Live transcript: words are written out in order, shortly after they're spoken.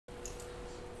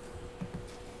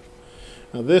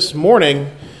This morning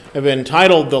I've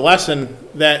entitled the lesson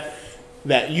that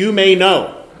you may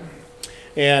know.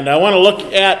 And I want to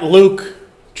look at Luke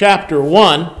chapter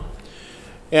 1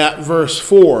 at verse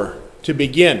 4 to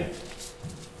begin.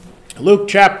 Luke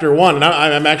chapter 1, and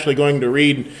I'm actually going to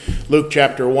read Luke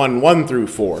chapter 1, 1 through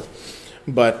 4.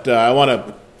 But I want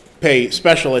to pay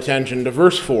special attention to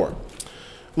verse 4.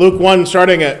 Luke 1,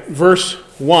 starting at verse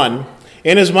 1.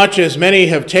 Inasmuch as many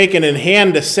have taken in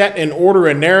hand to set in order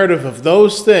a narrative of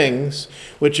those things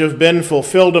which have been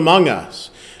fulfilled among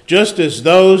us, just as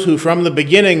those who from the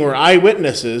beginning were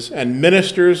eyewitnesses and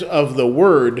ministers of the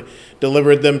word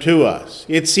delivered them to us.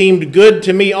 It seemed good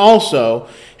to me also,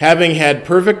 having had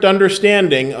perfect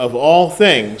understanding of all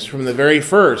things from the very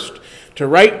first, to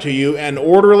write to you an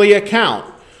orderly account,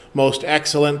 most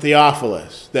excellent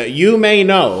Theophilus, that you may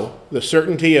know the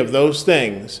certainty of those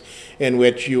things in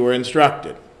which you were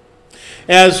instructed.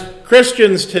 As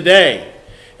Christians today,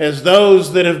 as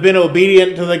those that have been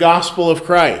obedient to the gospel of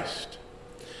Christ,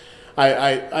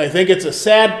 I think it's a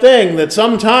sad thing that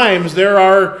sometimes there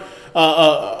are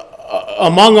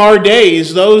among our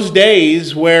days, those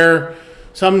days where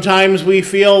sometimes we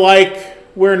feel like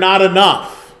we're not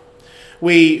enough.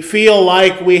 We feel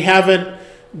like we haven't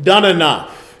done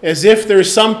enough, as if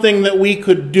there's something that we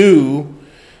could do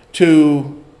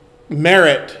to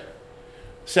merit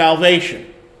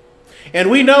salvation. And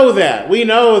we know that. We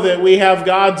know that we have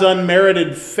God's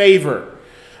unmerited favor,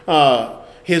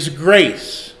 His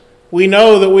grace. We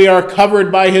know that we are covered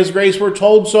by His grace. We're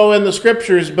told so in the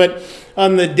Scriptures, but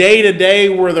on the day-to-day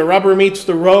where the rubber meets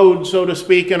the road, so to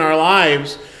speak, in our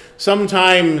lives,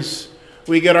 sometimes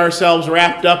we get ourselves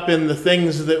wrapped up in the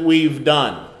things that we've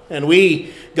done. And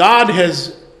God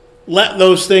has let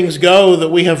those things go that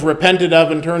we have repented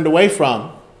of and turned away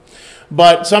from.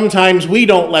 But sometimes we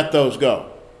don't let those go.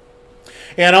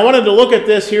 And I wanted to look at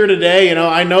this here today.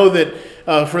 I know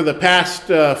that for the past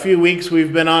few weeks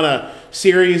we've been on a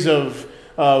series of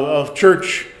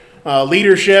church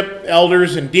leadership,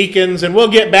 elders and deacons, and we'll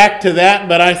get back to that.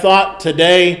 But I thought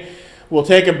today we'll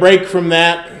take a break from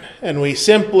that, and we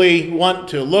simply want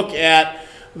to look at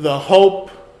the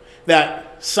hope,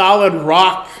 that solid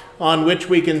rock on which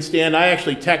we can stand. I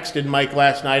actually texted Mike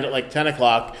last night at like 10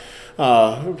 o'clock.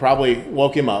 Probably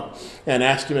woke him up and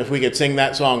asked him if we could sing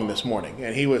that song this morning.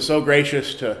 And he was so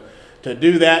gracious to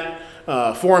do that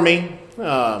for me,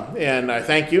 and I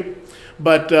thank you.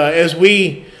 But as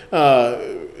we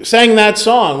sang that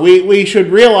song, we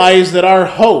should realize that our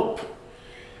hope,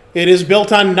 it is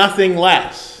built on nothing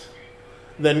less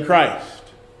than Christ.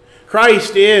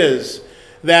 Christ is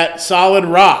that solid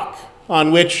rock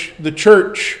on which the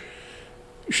church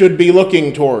should be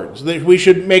looking towards. That we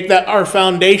should make that our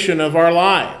foundation of our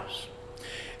lives.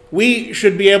 We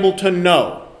should be able to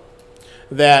know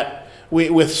that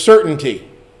with certainty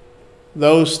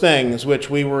those things which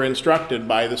we were instructed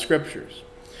by the Scriptures.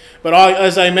 But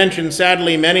as I mentioned,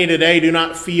 sadly, many today do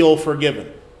not feel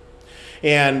forgiven.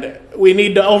 And we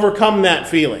need to overcome that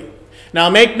feeling. Now,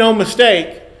 make no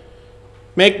mistake,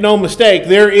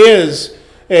 there is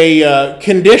a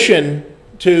condition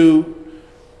to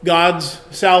God's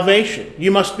salvation. You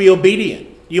must be obedient.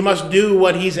 You must do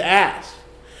what He's asked.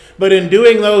 But in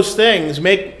doing those things,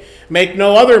 make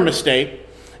no other mistake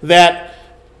that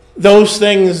those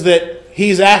things that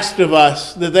He's asked of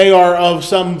us, that they are of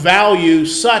some value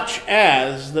such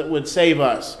as that would save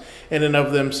us in and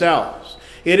of themselves.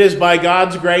 It is by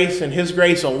God's grace and His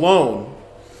grace alone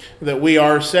that we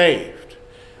are saved,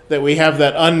 that we have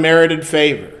that unmerited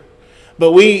favor.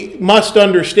 But we must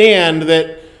understand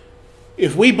that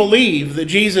if we believe that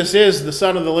Jesus is the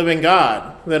Son of the living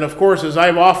God, then of course, as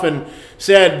I've often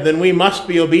said, then we must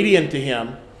be obedient to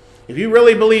Him. If you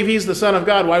really believe He's the Son of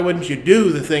God, why wouldn't you do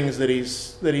the things that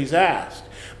He's asked?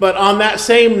 But on that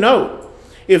same note,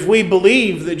 if we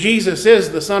believe that Jesus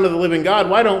is the Son of the living God,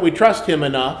 why don't we trust Him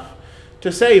enough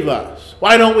to save us?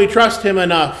 Why don't we trust Him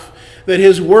enough that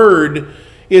His word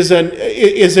is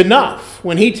enough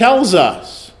when He tells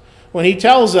us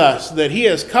that He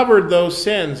has covered those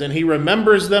sins and He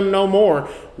remembers them no more?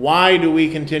 Why do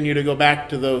we continue to go back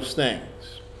to those things?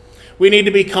 We need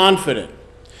to be confident.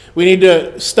 We need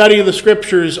to study the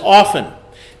Scriptures often,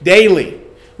 daily,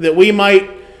 that we might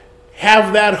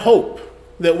have that hope,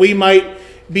 that we might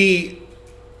be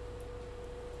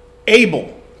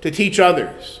able to teach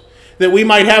others, that we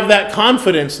might have that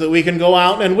confidence that we can go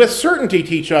out and with certainty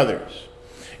teach others.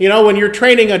 When you're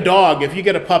training a dog, if you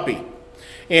get a puppy,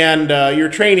 and you're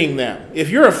training them. If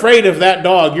you're afraid of that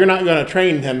dog, you're not going to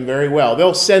train them very well.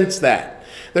 They'll sense that.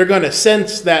 They're going to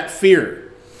sense that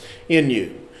fear in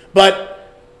you. But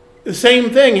the same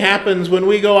thing happens when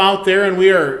we go out there and we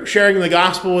are sharing the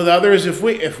gospel with others.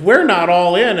 If we're not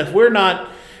all in, if we're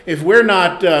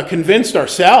not convinced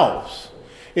ourselves,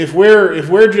 if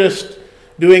we're just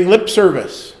doing lip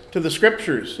service to the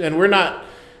Scriptures and we're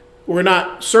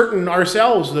not certain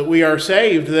ourselves that we are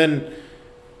saved, then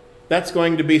that's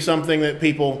going to be something that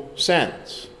people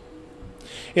sense.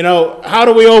 How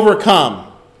do we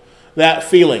overcome that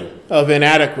feeling of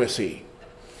inadequacy?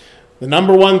 The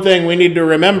number one thing we need to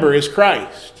remember is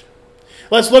Christ.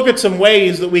 Let's look at some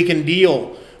ways that we can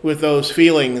deal with those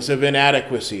feelings of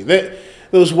inadequacy,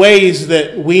 those ways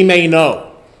that we may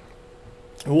know.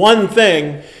 One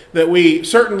thing that we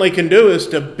certainly can do is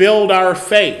to build our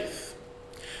faith.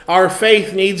 Our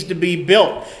faith needs to be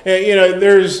built.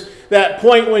 There's that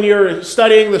point when you're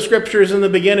studying the Scriptures in the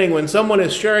beginning, when someone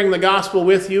is sharing the gospel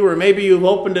with you, or maybe you've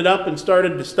opened it up and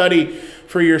started to study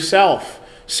for yourself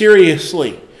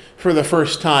seriously for the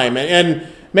first time. And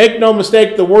make no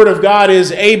mistake, the Word of God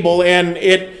is able, and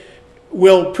it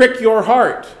will prick your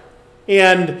heart.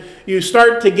 And you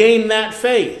start to gain that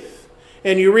faith.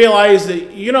 And you realize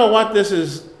that,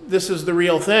 this is the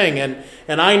real thing,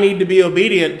 and I need to be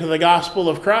obedient to the gospel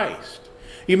of Christ.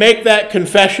 You make that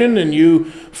confession and you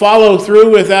follow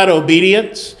through with that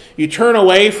obedience. You turn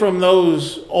away from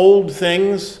those old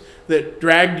things that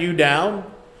dragged you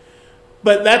down.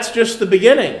 But that's just the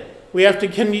beginning. We have to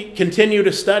continue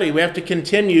to study. We have to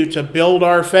continue to build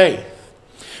our faith.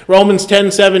 Romans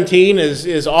 10:17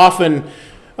 is often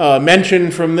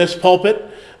mentioned from this pulpit.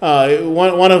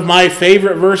 One of my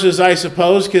favorite verses, I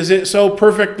suppose, because it so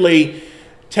perfectly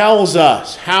tells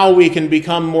us how we can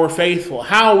become more faithful,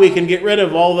 how we can get rid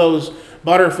of all those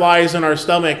butterflies in our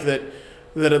stomach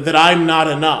that I'm not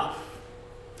enough.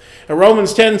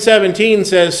 Romans 10:17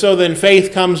 says, "So then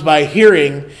faith comes by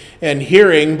hearing, and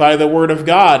hearing by the word of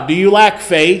God." Do you lack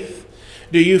faith?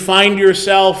 Do you find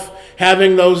yourself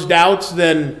having those doubts?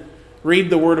 Then read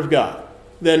the Word of God.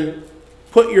 Then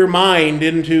put your mind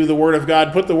into the Word of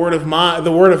God. Put the Word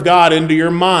of God into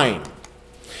your mind.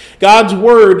 God's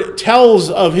Word tells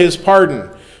of His pardon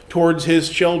towards His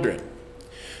children.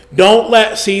 Don't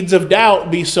let seeds of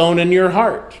doubt be sown in your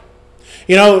heart.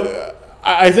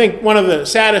 I think one of the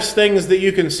saddest things that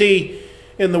you can see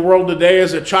in the world today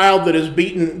is a child that has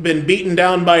been beaten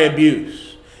down by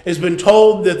abuse, has been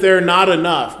told that they're not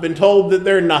enough, been told that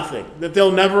they're nothing, that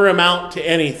they'll never amount to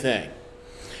anything.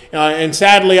 And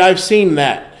sadly, I've seen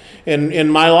that in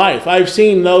my life. I've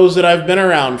seen those that I've been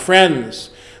around, friends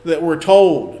that were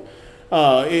told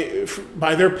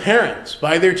by their parents,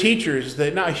 by their teachers,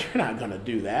 that, no, you're not going to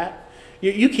do that.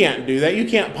 You can't do that. You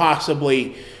can't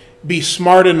possibly be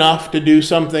smart enough to do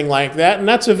something like that. And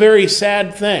that's a very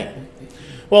sad thing.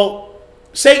 Well,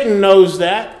 Satan knows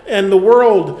that, and the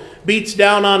world beats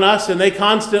down on us, and they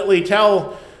constantly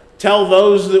tell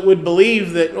those that would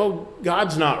believe that, oh,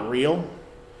 God's not real.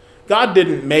 God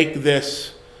didn't make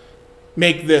this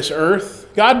earth.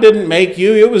 God didn't make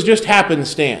you. It was just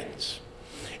happenstance.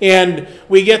 And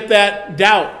we get that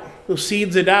doubt, those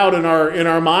seeds of doubt in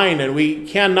our mind, and we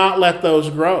cannot let those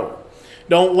grow.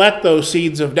 Don't let those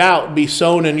seeds of doubt be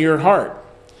sown in your heart.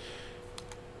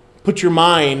 Put your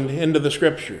mind into the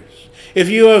Scriptures. If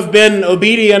you have been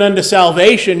obedient unto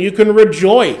salvation, you can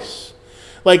rejoice,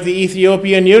 like the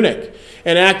Ethiopian eunuch.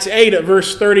 In Acts 8 at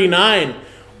verse 39,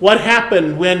 what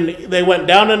happened when they went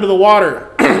down into the water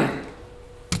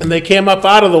and they came up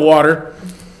out of the water,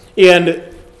 and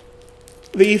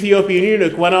the Ethiopian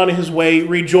eunuch went on his way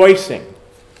rejoicing.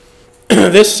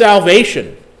 This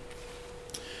salvation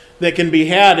that can be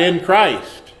had in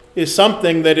Christ is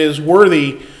something that is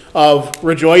worthy of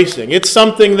rejoicing. It's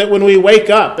something that when we wake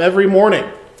up every morning,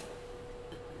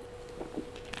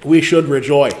 we should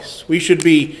rejoice. We should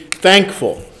be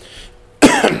thankful.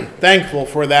 Thankful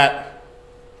for that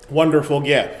wonderful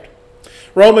gift.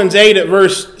 Romans 8 at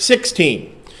verse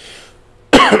 16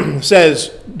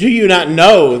 says, "Do you not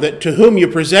know that to whom you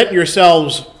present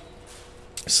yourselves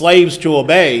slaves to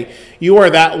obey, you are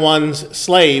that one's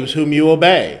slaves whom you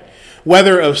obey,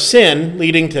 whether of sin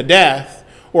leading to death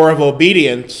or of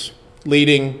obedience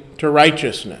leading to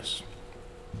righteousness?"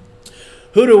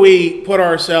 Who do we put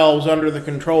ourselves under the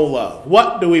control of?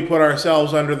 What do we put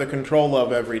ourselves under the control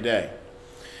of every day?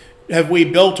 Have we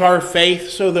built our faith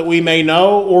so that we may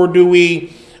know, or do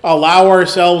we allow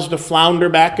ourselves to flounder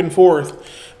back and forth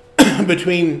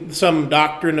between some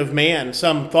doctrine of man,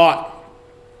 some thought,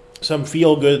 some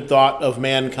feel-good thought of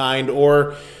mankind,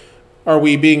 or are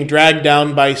we being dragged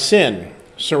down by sin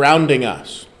surrounding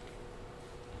us?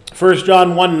 1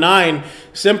 John 1:9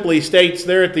 simply states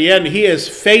there at the end, He is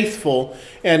faithful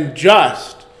and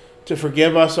just to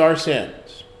forgive us our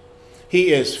sins.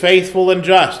 He is faithful and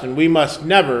just, and we must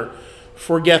never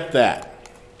forget that.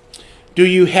 Do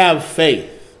you have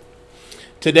faith?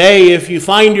 Today, if you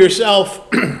find yourself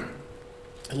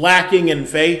lacking in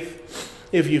faith,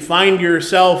 if you find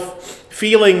yourself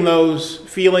feeling those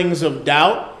feelings of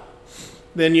doubt,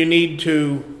 then you need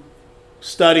to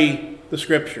study the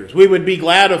Scriptures. We would be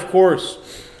glad, of course,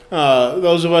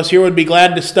 those of us here would be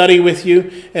glad to study with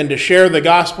you and to share the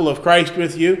gospel of Christ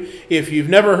with you. If you've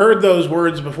never heard those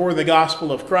words before, the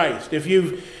gospel of Christ, if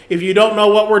you don't know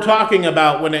what we're talking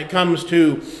about when it comes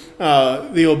to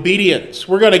the obedience,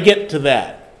 we're going to get to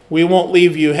that. We won't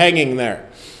leave you hanging there.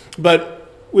 But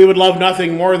we would love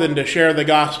nothing more than to share the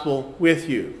gospel with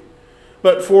you.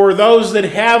 But for those that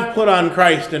have put on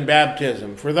Christ in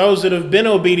baptism, for those that have been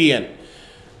obedient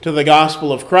to the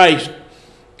gospel of Christ,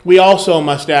 we also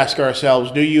must ask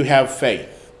ourselves, do you have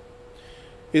faith?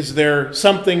 Is there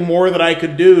something more that I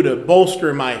could do to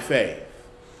bolster my faith?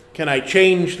 Can I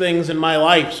change things in my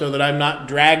life so that I'm not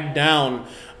dragged down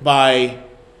by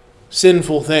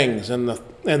sinful things and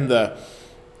the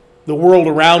world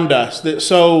around us that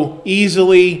so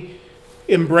easily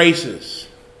embraces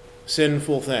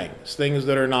sinful things, things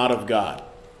that are not of God?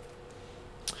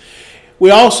 We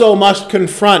also must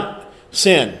confront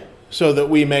sin so that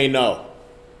we may know.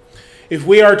 If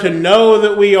we are to know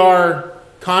that we are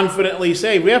confidently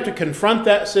saved, we have to confront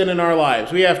that sin in our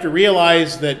lives. We have to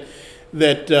realize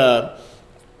that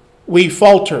we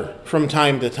falter from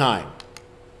time to time.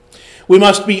 We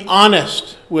must be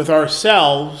honest with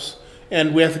ourselves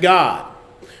and with God.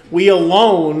 We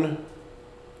alone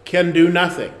can do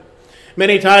nothing.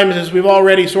 Many times, as we've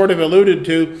already sort of alluded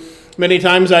to, many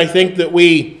times I think that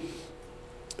we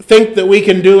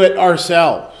can do it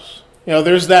ourselves. You know,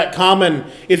 there's that common,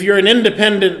 if you're an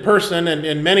independent person,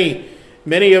 and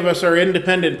many of us are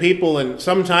independent people, and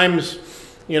sometimes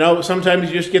you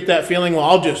just get that feeling, well,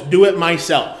 I'll just do it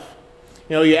myself.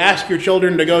 You know, you ask your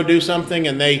children to go do something,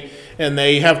 and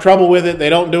they have trouble with it. They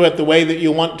don't do it the way that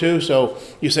you want to, so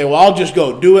you say, well, I'll just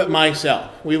go do it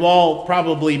myself. We've all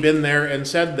probably been there and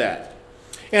said that.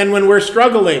 And when we're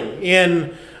struggling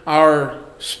in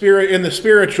the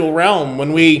spiritual realm,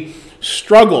 when we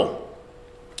struggle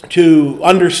to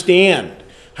understand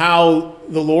how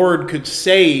the Lord could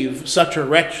save such a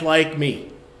wretch like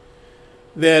me,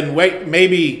 then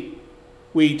maybe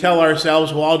we tell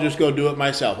ourselves, well, I'll just go do it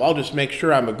myself. I'll just make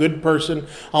sure I'm a good person.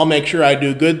 I'll make sure I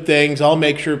do good things. I'll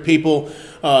make sure people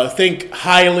think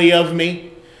highly of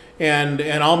me. And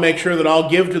I'll make sure that I'll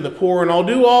give to the poor, and I'll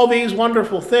do all these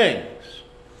wonderful things.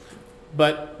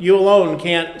 But you alone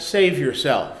can't save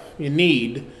yourself. You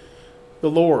need the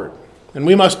Lord. And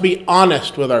we must be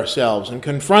honest with ourselves and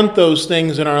confront those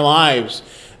things in our lives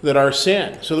that are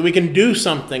sin so that we can do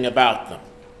something about them.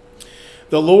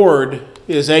 The Lord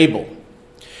is able.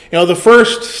 You know, the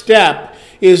first step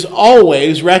is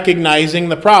always recognizing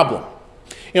the problem.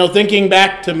 You know, thinking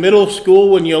back to middle school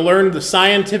when you learned the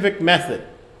scientific method,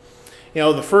 you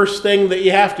know, the first thing that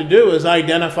you have to do is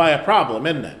identify a problem,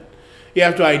 isn't it? You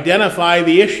have to identify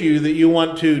the issue that you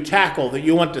want to tackle, that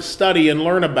you want to study and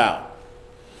learn about.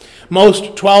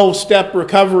 Most 12-step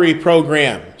recovery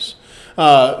programs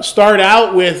start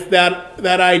out with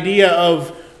that idea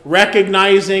of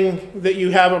recognizing that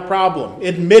you have a problem,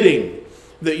 admitting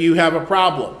that you have a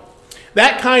problem.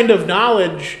 That kind of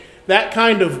knowledge, that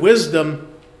kind of wisdom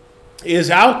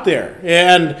is out there.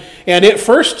 And it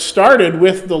first started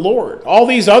with the Lord. All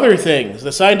these other things,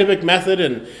 the scientific method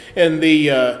and the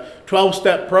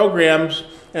 12-step programs,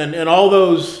 and all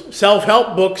those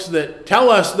self-help books that tell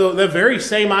us the very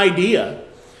same idea,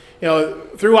 you know,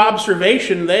 through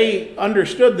observation, they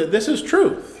understood that this is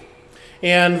truth.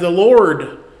 And the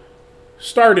Lord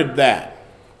started that.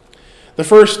 The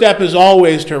first step is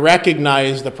always to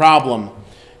recognize the problem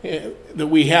that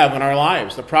we have in our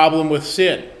lives, the problem with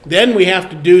sin. Then we have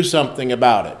to do something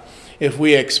about it if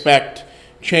we expect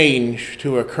change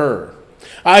to occur.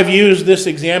 I've used this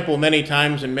example many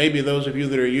times, and maybe those of you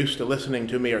that are used to listening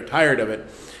to me are tired of it.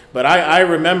 But I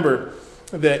remember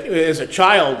that as a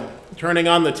child, turning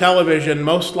on the television,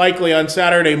 most likely on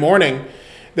Saturday morning,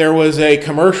 there was a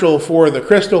commercial for the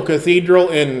Crystal Cathedral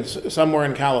somewhere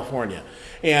in California.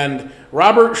 And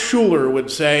Robert Schuller would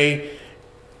say,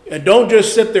 don't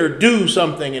just sit there, do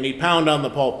something, and he'd pound on the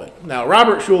pulpit. Now,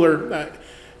 Robert Schuller,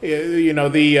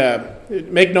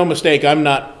 make no mistake, I'm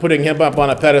not putting him up on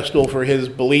a pedestal for his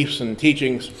beliefs and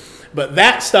teachings, but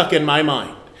that stuck in my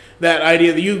mind. That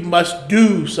idea that you must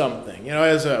do something, you know,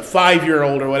 as a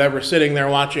 5-year-old or whatever sitting there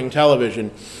watching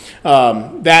television,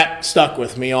 that stuck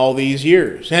with me all these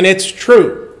years. And it's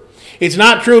true. It's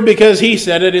not true because he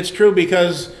said it, it's true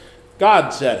because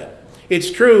God said it. It's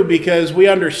true because we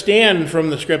understand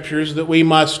from the Scriptures that we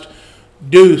must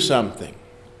do something.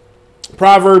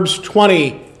 Proverbs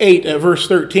 28 verse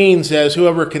 13 says,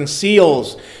 "Whoever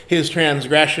conceals his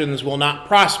transgressions will not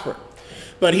prosper,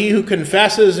 but he who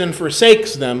confesses and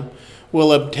forsakes them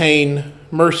will obtain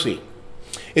mercy."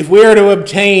 If we are to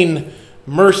obtain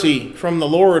mercy from the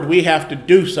Lord, we have to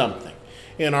do something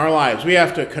in our lives. We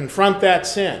have to confront that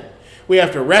sin. We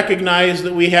have to recognize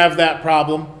that we have that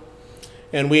problem,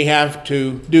 and we have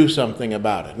to do something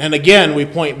about it. And again, we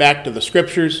point back to the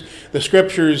Scriptures. The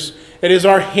Scriptures, it is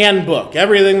our handbook.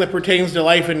 Everything that pertains to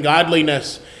life and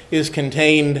godliness is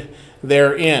contained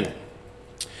therein.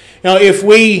 Now, if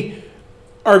we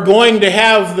are going to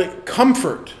have the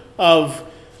comfort of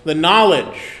the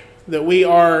knowledge that we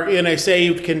are in a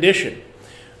saved condition,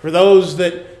 for those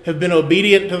that have been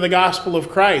obedient to the gospel of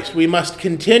Christ, we must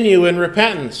continue in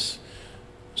repentance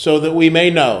so that we may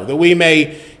know, that we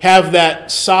may have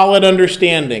that solid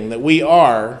understanding that we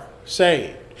are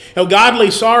saved. Now,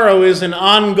 godly sorrow is an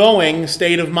ongoing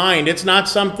state of mind. It's not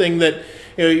something that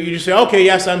you just say, okay,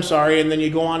 yes, I'm sorry, and then you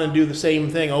go on and do the same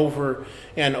thing over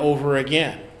and over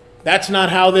again. That's not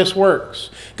how this works.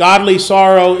 Godly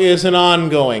sorrow is an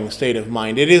ongoing state of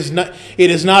mind. It is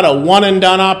not a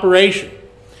one-and-done operation.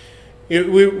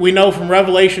 We know from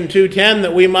Revelation 2:10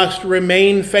 that we must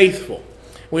remain faithful.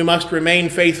 We must remain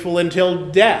faithful until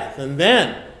death, and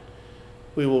then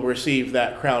we will receive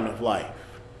that crown of life.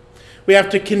 We have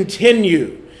to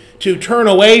continue to turn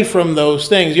away from those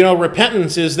things. You know,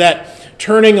 repentance is that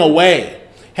turning away,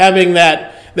 having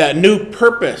that new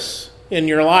purpose in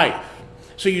your life.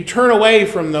 So you turn away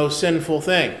from those sinful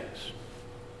things.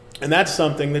 And that's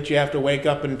something that you have to wake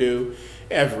up and do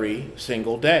every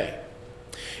single day.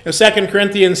 Now, 2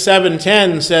 Corinthians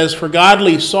 7:10 says, "For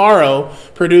godly sorrow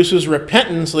produces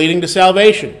repentance leading to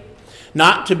salvation,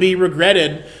 not to be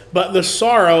regretted, but the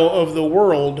sorrow of the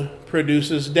world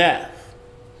produces death."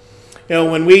 You know,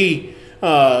 when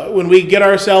we get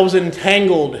ourselves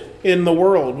entangled in the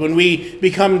world, when we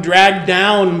become dragged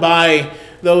down by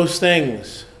those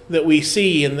things that we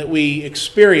see and that we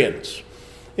experience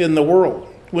in the world,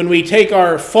 when we take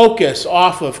our focus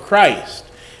off of Christ,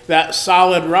 that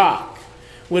solid rock,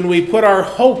 when we put our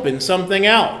hope in something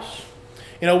else.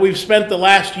 You know, we've spent the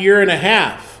last year and a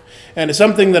half, and it's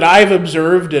something that I've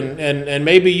observed, and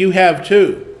maybe you have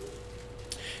too,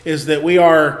 is that we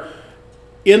are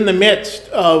in the midst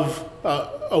of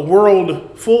a world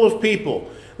full of people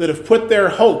that have put their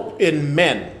hope in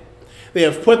men. They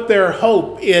have put their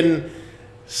hope in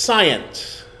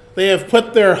science. They have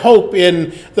put their hope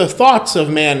in the thoughts of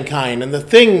mankind and the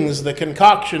things, the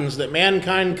concoctions that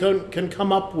mankind can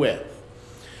come up with.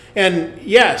 And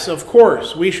yes, of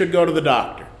course, we should go to the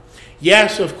doctor.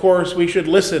 Yes, of course, we should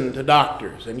listen to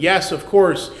doctors. And yes, of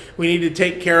course, we need to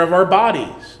take care of our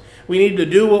bodies. We need to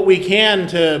do what we can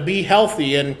to be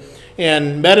healthy,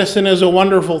 and medicine is a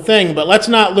wonderful thing, but let's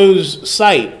not lose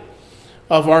sight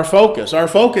of our focus. Our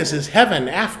focus is heaven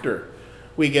after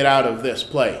we get out of this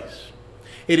place.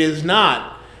 It is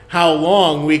not how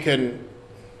long we can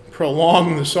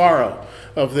prolong the sorrow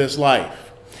of this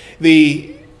life.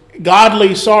 The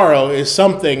godly sorrow is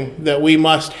something that we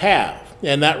must have,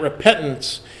 and that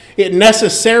repentance, it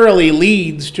necessarily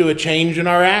leads to a change in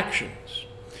our actions.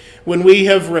 When we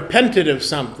have repented of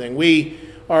something, we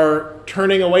are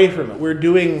turning away from it. We're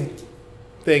doing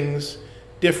things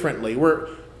differently. We're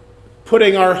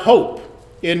putting our hope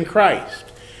in Christ,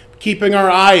 keeping our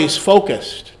eyes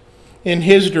focused in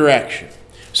His direction,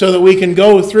 so that we can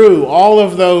go through all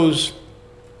of those,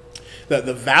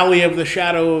 the valley of the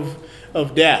shadow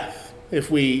of death,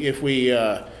 if we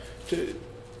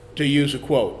to use a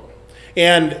quote.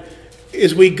 And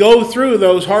as we go through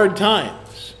those hard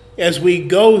times, as we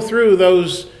go through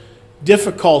those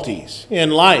difficulties in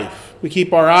life, we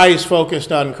keep our eyes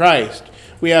focused on Christ,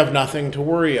 we have nothing to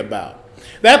worry about.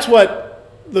 That's what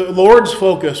the Lord's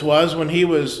focus was when He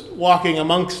was walking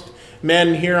amongst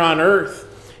men here on earth.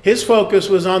 His focus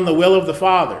was on the will of the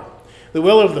Father. The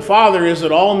will of the Father is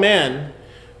that all men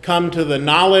come to the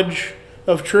knowledge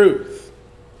of truth,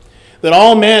 that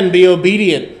all men be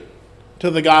obedient to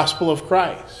the gospel of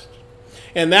Christ.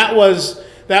 And that was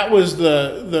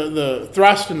the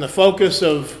thrust and the focus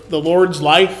of the Lord's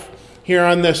life here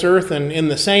on this earth. And in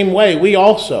the same way, we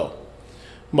also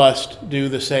must do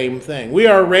the same thing. We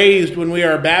are raised when we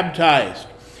are baptized.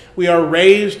 We are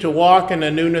raised to walk in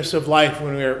a newness of life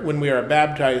when we are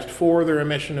baptized for the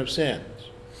remission of sins.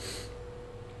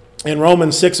 In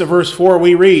Romans 6 verse 4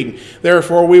 we read,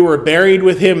 "Therefore we were buried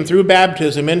with Him through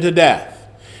baptism into death,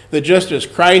 that just as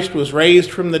Christ was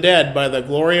raised from the dead by the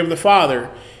glory of the Father,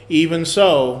 even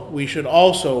so we should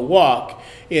also walk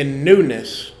in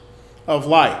newness of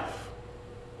life.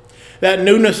 That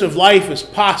newness of life is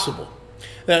possible.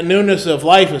 That newness of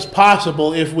life is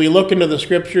possible if we look into the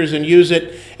Scriptures and use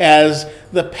it as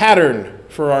the pattern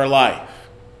for our life.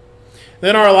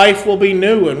 Then our life will be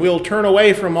new, and we'll turn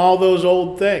away from all those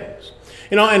old things.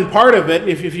 And part of it,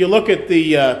 if you look at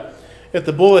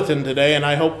the bulletin today, and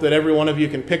I hope that every one of you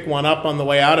can pick one up on the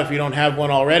way out if you don't have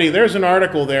one already, there's an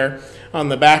article there on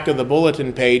the back of the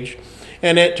bulletin page,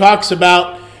 and it talks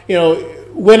about,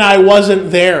 when I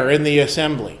wasn't there in the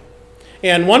assembly.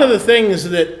 And one of the things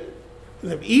the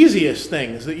easiest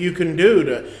things that you can do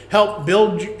to help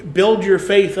build your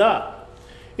faith up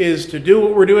is to do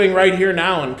what we're doing right here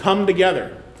now and come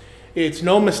together. It's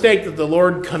no mistake that the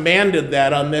Lord commanded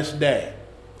that on this day.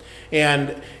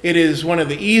 And it is one of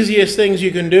the easiest things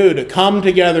you can do to come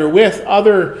together with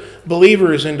other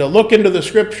believers and to look into the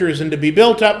Scriptures and to be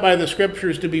built up by the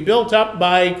Scriptures, to be built up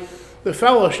by the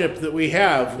fellowship that we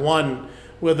have one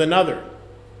with another.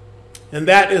 And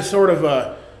that is sort of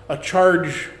a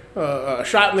charge, a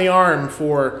shot in the arm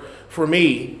for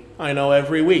me, I know,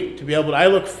 every week. I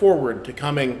look forward to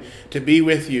coming to be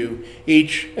with you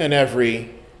each and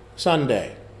every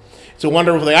Sunday. It's a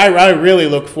wonderful thing. I really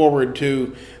look forward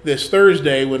to this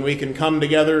Thursday when we can come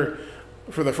together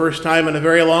for the first time in a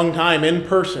very long time in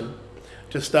person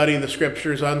to study the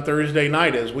Scriptures on Thursday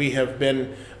night, as we have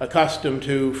been accustomed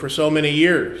to for so many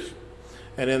years.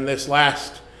 And in this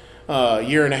last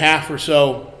year and a half or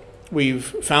so, we've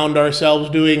found ourselves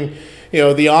doing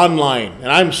the online.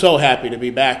 And I'm so happy to be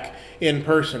back in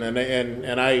person.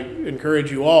 And I encourage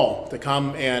you all to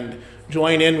come and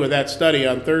join in with that study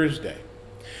on Thursday.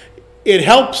 It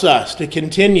helps us to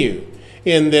continue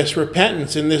in this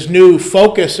repentance, in this new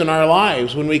focus in our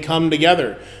lives when we come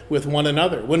together with one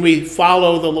another, when we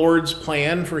follow the Lord's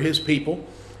plan for His people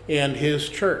and His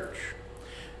church.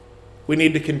 We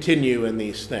need to continue in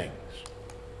these things.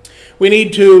 We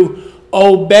need to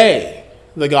obey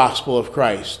the gospel of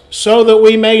Christ so that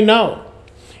we may know.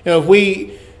 If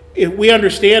we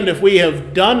understand, if we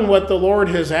have done what the Lord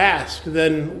has asked,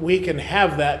 then we can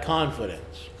have that confidence.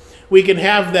 We can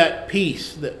have that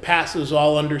peace that passes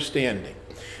all understanding.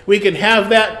 We can have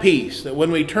that peace that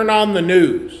when we turn on the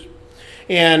news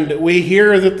and we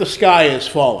hear that the sky is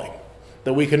falling,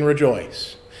 that we can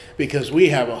rejoice because we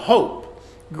have a hope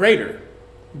greater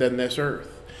than this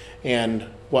earth and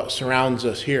what surrounds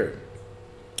us here.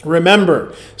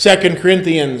 Remember 2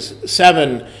 Corinthians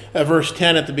 7, verse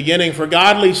 10 at the beginning, for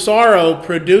godly sorrow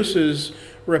produces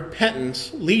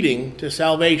repentance leading to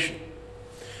salvation.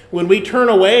 When we turn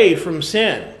away from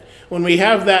sin, when we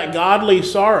have that godly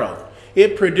sorrow,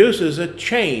 it produces a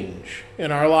change in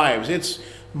our lives. It's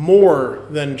more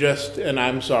than just an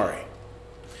I'm sorry.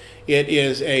 It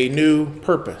is a new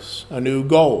purpose, a new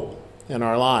goal in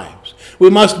our lives. We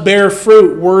must bear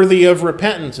fruit worthy of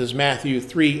repentance, as Matthew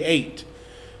 3:8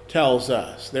 tells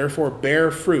us. Therefore,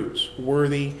 bear fruits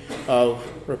worthy of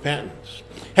repentance.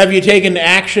 Have you taken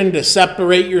action to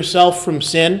separate yourself from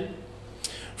sin?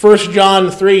 1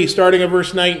 John 3, starting at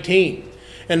verse 19.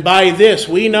 And by this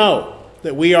we know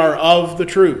that we are of the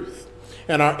truth,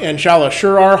 and shall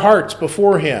assure our hearts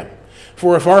before Him.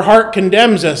 For if our heart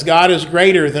condemns us, God is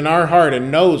greater than our heart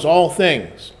and knows all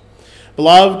things.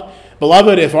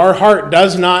 Beloved, if our heart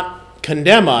does not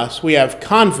condemn us, we have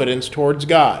confidence towards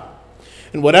God.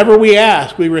 And whatever we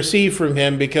ask, we receive from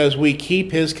Him because we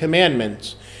keep His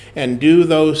commandments and do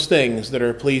those things that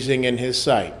are pleasing in His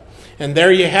sight. And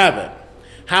there you have it.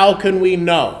 How can we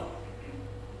know?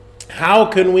 How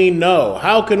can we know?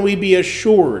 How can we be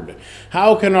assured?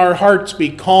 How can our hearts be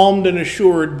calmed and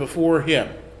assured before Him?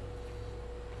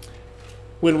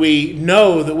 When we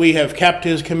know that we have kept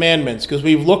His commandments, because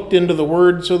we've looked into the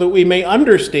Word so that we may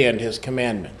understand His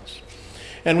commandments.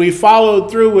 And we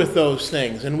followed through with those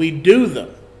things, and we do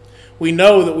them. We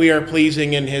know that we are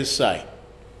pleasing in His sight.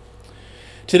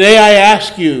 Today I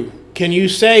ask you, can you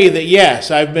say that, yes,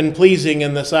 I've been pleasing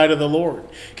in the sight of the Lord?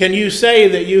 Can you say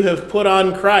that you have put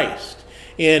on Christ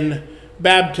in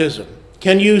baptism?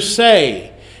 Can you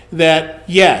say that,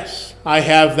 yes, I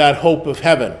have that hope of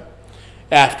heaven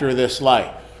after this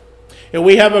life? And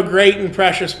we have a great and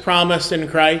precious promise in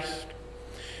Christ.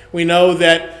 We know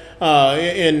that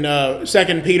in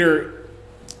 2 Peter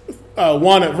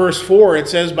 1 at verse 4, it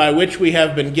says, by which we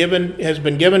have been given, has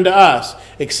been given to us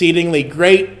exceedingly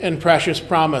great and precious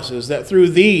promises, that through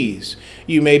these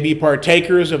you may be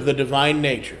partakers of the divine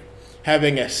nature,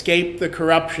 having escaped the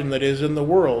corruption that is in the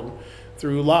world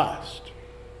through lust.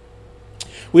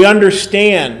 We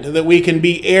understand that we can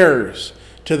be heirs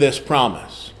to this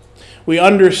promise. We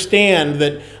understand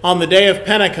that on the day of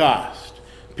Pentecost,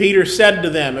 Peter said to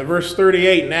them at verse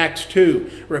 38 in Acts 2,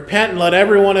 "Repent and let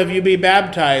every one of you be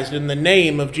baptized in the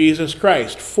name of Jesus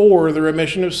Christ for the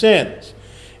remission of sins,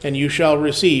 and you shall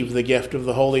receive the gift of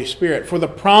the Holy Spirit. For the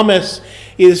promise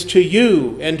is to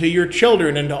you and to your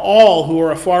children and to all who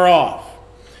are afar off,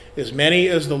 as many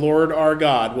as the Lord our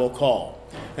God will call."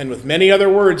 And with many other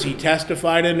words he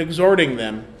testified and exhorting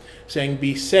them, saying,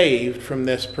 "Be saved from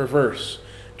this perverse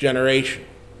generation."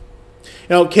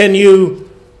 Now, can you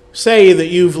say that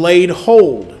you've laid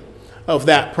hold of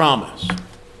that promise?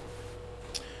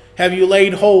 Have you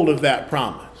laid hold of that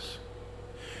promise?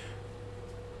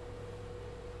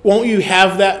 Won't you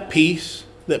have that peace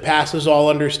that passes all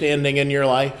understanding in your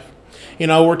life? You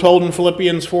know, we're told in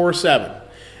Philippians 4:7,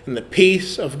 "And the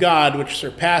peace of God, which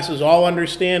surpasses all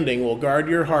understanding, will guard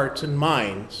your hearts and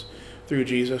minds through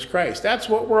Jesus Christ." That's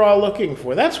what we're all looking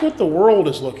for. That's what the world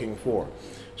is looking for.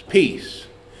 It's peace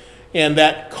and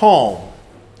that calm.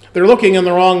 They're looking in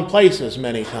the wrong places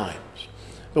many times.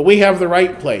 But we have the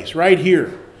right place, right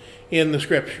here in the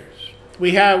Scriptures.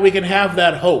 We can have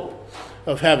that hope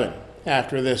of heaven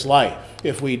after this life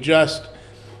if we just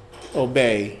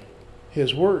obey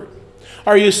His Word.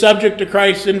 Are you subject to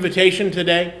Christ's invitation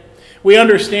today? We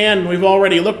understand, we've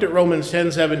already looked at Romans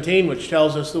 10:17, which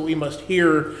tells us that we must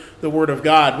hear the Word of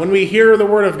God. When we hear the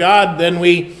Word of God, then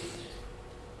we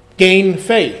gain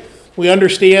faith. We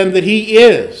understand that He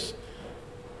is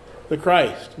the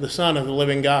Christ, the Son of the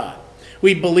living God.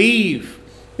 We believe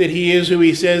that He is who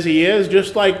He says He is,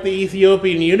 just like the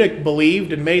Ethiopian eunuch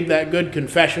believed and made that good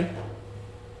confession.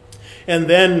 And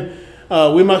then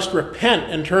we must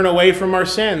repent and turn away from our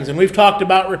sins. And we've talked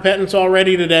about repentance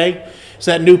already today. It's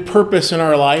that new purpose in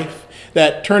our life,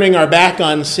 that turning our back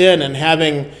on sin and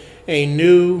having a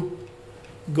new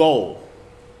goal,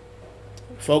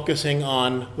 focusing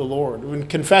on the Lord. When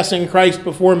confessing Christ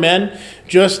before men,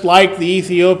 just like the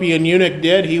Ethiopian eunuch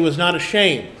did, he was not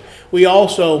ashamed. We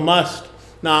also must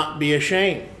not be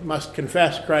ashamed, must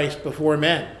confess Christ before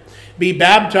men. Be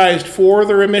baptized for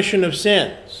the remission of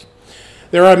sins.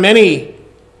 There are many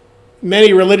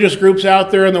religious groups out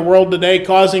there in the world today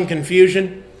causing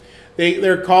confusion.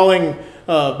 They're calling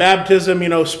baptism,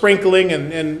 sprinkling,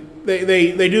 and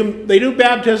they do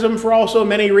baptism for also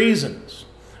many reasons,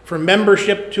 from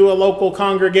membership to a local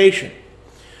congregation.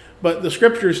 But the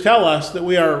Scriptures tell us that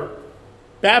we are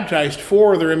baptized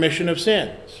for the remission of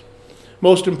sins.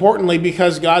 Most importantly,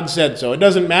 because God said so. It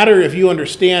doesn't matter if you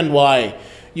understand why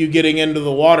you getting into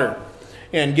the water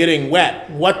and getting wet,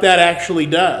 what that actually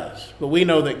does. But we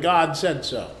know that God said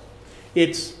so.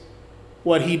 It's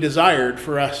what He desired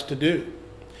for us to do,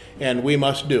 and we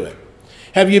must do it.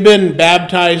 Have you been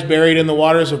baptized, buried in the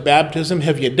waters of baptism?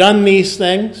 Have you done these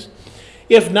things?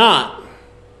 If not,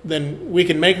 then we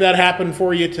can make that happen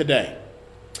for you today.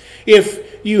 If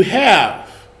you have,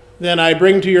 then I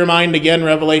bring to your mind again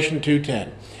Revelation 2:10.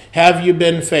 Have you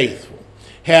been faithful?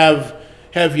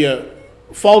 Have you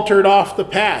faltered off the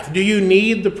path? Do you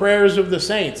need the prayers of the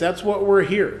saints? That's what we're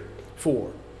here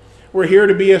for. We're here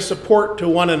to be a support to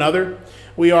one another.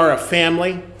 We are a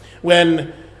family.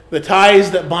 When the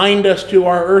ties that bind us to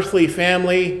our earthly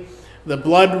family, the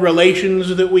blood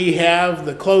relations that we have,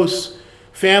 the close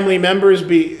family members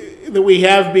that we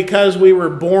have because we were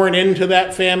born into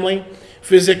that family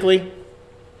physically,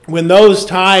 when those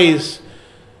ties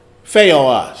fail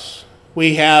us,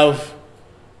 we have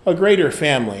a greater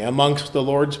family amongst the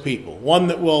Lord's people, one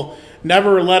that will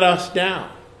never let us down.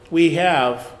 We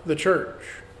have the church,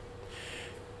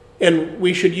 and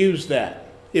we should use that.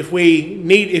 If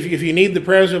you need the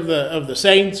prayers of the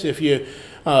saints, if you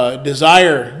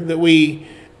desire that we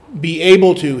be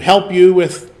able to help you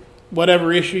with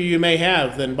whatever issue you may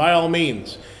have, then by all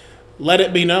means, let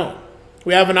it be known.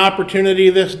 We have an opportunity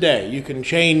this day. You can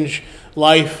change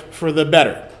life for the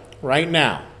better right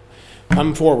now.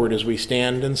 Come forward as we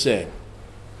stand and sing.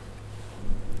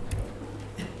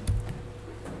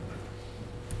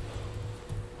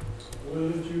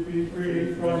 Would you be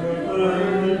free from